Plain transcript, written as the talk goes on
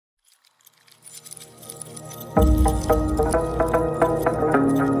I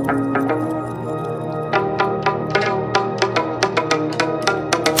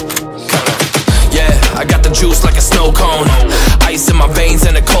got the juice like a snow cone, ice in my veins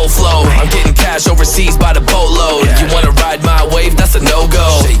and a cold flow. I'm getting cash overseas by the boatload. You wanna ride my wave? That's a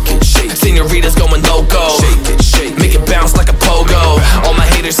no-go. Senoritas going loco, make it bounce like a pogo. All my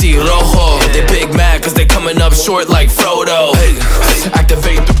haters see rojo, they big mad cause they coming up short like Frodo.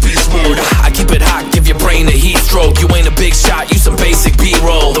 Activate the beast mode, I keep it hot, give your brain a heat stroke. You ain't a big shot, you some basic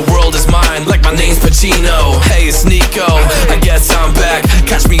B-roll. The world is mine like my name's Pacino. Hey, it's Nico, I guess I'm back.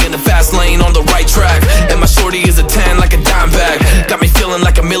 Catch me in the fast lane on the right track, and my shorty is a 10 like a dime bag. Got me feeling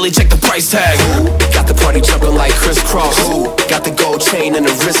like a milli, check the price tag. Got the party jumping like crisscross. Got the gold chain and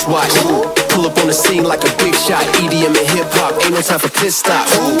the wristwatch. Pull up on the scene like a big shot. EDM and hip hop, ain't no time for pit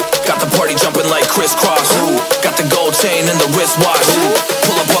stops. Got the party jumping like crisscross. Got the gold chain and the wristwatch.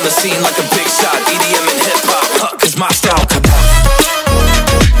 Pull up on the scene like a big shot. EDM and hip hop, it's my style.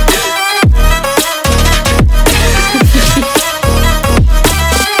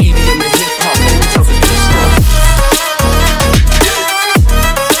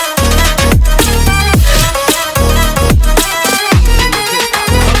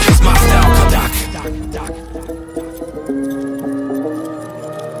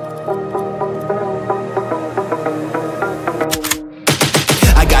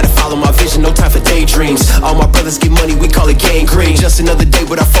 No time for daydreams. All my brothers get money, we call it gangrene. Just another day,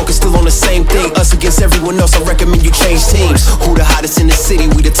 but I focus still on the same thing. Us against everyone else, I recommend you change teams. Who the hottest in the city?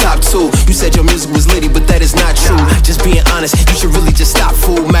 We the top two. You said your music was litty, but that is not true. Just being honest, you should really just stop,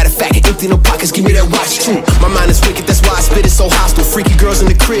 fool. Matter of fact, empty no pockets, give me that watch too. My mind is wicked, that's why I spit it so hostile. Freaky girls in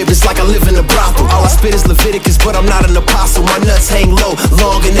the crib, it's like I live in a brothel. All I spit is Leviticus, but I'm not an apostle. My nuts hang low,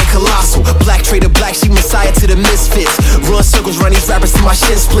 long and they colossal. Black trader black, she messiah to the misfits. Run circles, run these rappers till my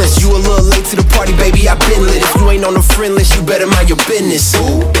shin splits. You a little late to the party, baby, I been lit. If you ain't on the friend list, you better mind your business.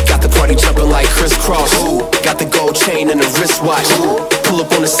 Got the party jumping like crisscross. Got the gold chain and the wristwatch. Pull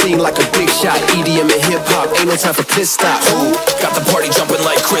up on the scene like a big shot. EDM and hip hop, ain't no time for pit stops. Got the party jumping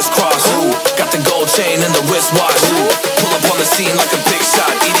like crisscross. Got the gold chain and the wristwatch. Pull up on the scene like a